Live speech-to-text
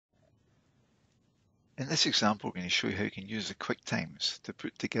In this example, we're going to show you how you can use the QuickTimes to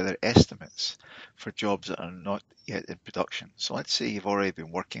put together estimates for jobs that are not yet in production. So let's say you've already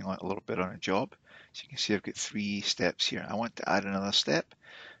been working on a little bit on a job. So you can see I've got 3 steps here. I want to add another step.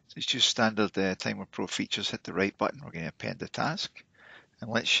 So it's just standard Timer Pro features. Hit the right button. We're going to append a task.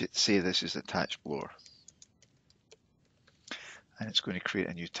 And let's say this is attached blower. And it's going to create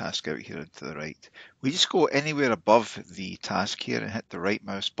a new task out here to the right. We just go anywhere above the task here and hit the right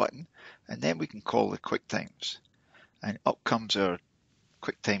mouse button, and then we can call the QuickTimes. And up comes our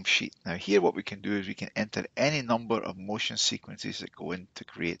QuickTime sheet. Now here what we can do is we can enter any number of motion sequences that go in to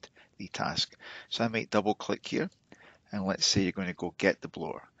create the task. So I might double click here, and let's say you're going to go get the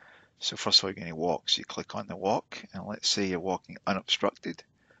blower. So first of all, you're going to walk. So you click on the walk, and let's say you're walking unobstructed,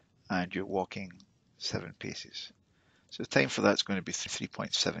 and you're walking 7 paces. So the time for that's going to be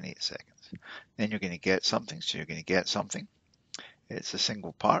 3.78 seconds. Then you're going to get something. So you're going to get something. It's a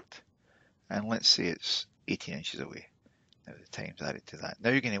single part. And let's say it's 18 inches away. Now the time's added to that. Now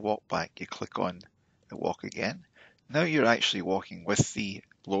you're going to walk back. You click on the walk again. Now you're actually walking with the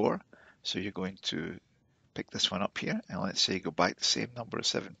blower. So you're going to pick this one up here. And let's say you go back the same number of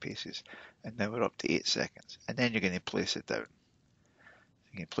 7 paces. And now we're up to 8 seconds. And then you're going to place it down.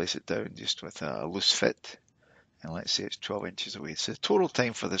 You can place it down just with a loose fit. And let's say it's 12 inches away. So the total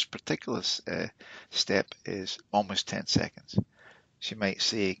time for this particular step is almost 10 seconds. So you might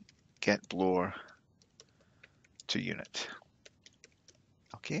say get blower to unit.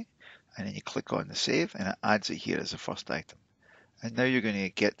 Okay, and then you click on the save and it adds it here as the first item. And now you're going to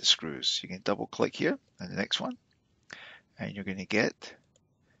get the screws. You can double click here on the next one, and you're going to get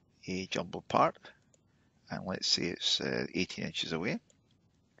a jumbo part. And let's say it's 18 inches away.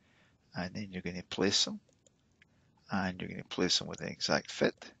 And then you're going to place them. And you're going to place them with an exact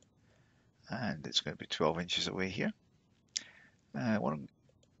fit, and it's going to be 12 inches away here.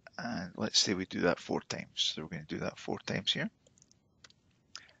 And let's say we do that 4 times. So we're going to do that 4 times here,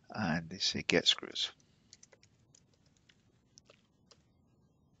 and they say get screws.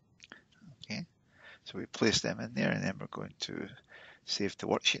 Okay, so we place them in there, and then we're going to save the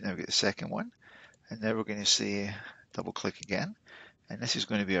worksheet. Now we get the second one, and now we're going to say double click again, and this is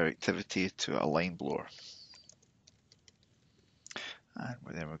going to be our activity to align blower. And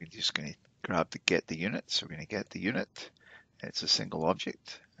then we're just going to grab the get the unit. So we're going to get the unit. It's a single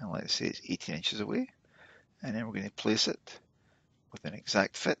object. And let's say it's 18 inches away. And then we're going to place it with an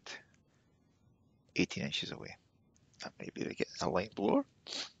exact fit 18 inches away. That might be to get a line blower.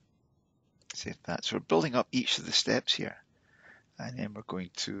 Save that. So we're building up each of the steps here. And then we're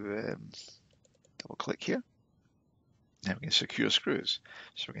going to double click here. Then we're going to secure screws.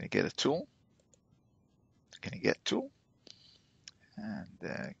 So we're going to get a tool. We're going to get tool.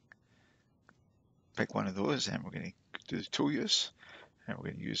 And pick one of those, and we're going to do the tool use, and we're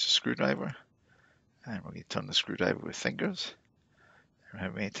going to use the screwdriver, and we're going to turn the screwdriver with fingers. And how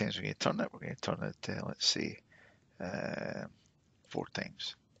many times we're going to turn it? We're going to turn it, let's say, 4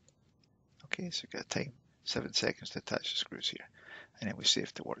 times. Okay, so we've got a time 7 seconds to attach the screws here, and then we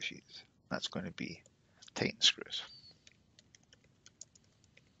save the worksheets. That's going to be tighten the screws.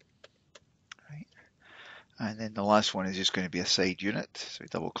 And then the last one is just going to be a side unit. So we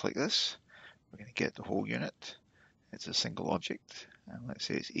double click this. We're going to get the whole unit. It's a single object. And let's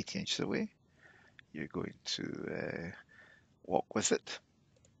say it's 18 inches away. You're going to walk with it.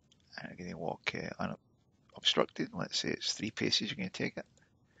 And you're going to walk unobstructed. Let's say it's 3 paces. You're going to take it.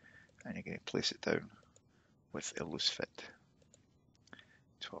 And you're going to place it down with a loose fit.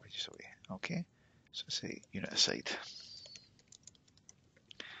 12 inches away. Okay. So say unit aside.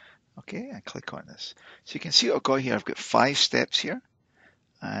 Okay, and click on this. So you can see what I've got here. I've got 5 steps here,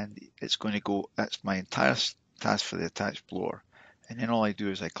 and it's going to go, that's my entire task for the attached blower. And then all I do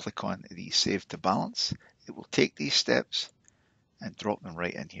is I click on the save to balance. It will take these steps and drop them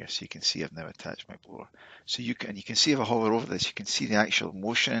right in here. So you can see I've now attached my blower. So you can see if I hover over this, you can see the actual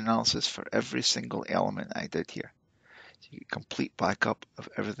motion analysis for every single element I did here. So you get complete backup of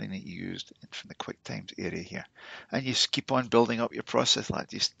everything that you used from the QuickTimes area here. And you just keep on building up your process, like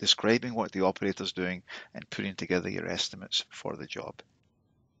just describing what the operator's doing and putting together your estimates for the job.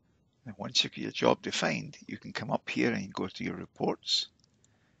 And once you've got your job defined, you can come up here and go to your reports,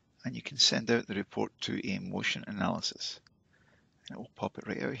 and you can send out the report to a motion analysis. And it will pop it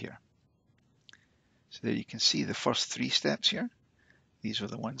right out here. So there you can see the first 3 steps here. These were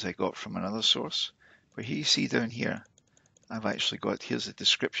the ones I got from another source. But here you see down here, I've actually got, here's the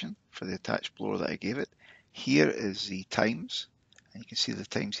description for the attached blower that I gave it. Here is the times, and you can see the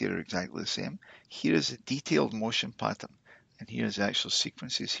times here are exactly the same. Here is a detailed motion pattern, and here's the actual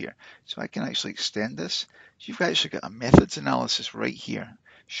sequences here. So I can actually extend this. So you've actually got a methods analysis right here,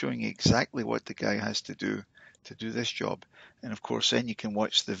 showing you exactly what the guy has to do this job. And of course, then you can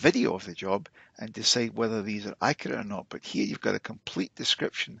watch the video of the job and decide whether these are accurate or not. But here you've got a complete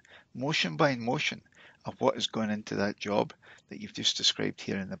description, motion by motion, of what is going into that job that you've just described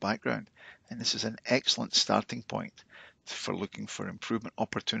here in the background. And this is an excellent starting point for looking for improvement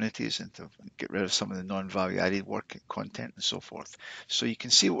opportunities and to get rid of some of the non-value added work and content and so forth. So you can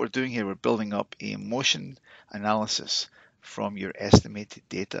see what we're doing here. We're building up a motion analysis from your estimated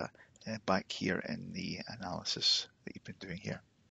data back here in the analysis that you've been doing here.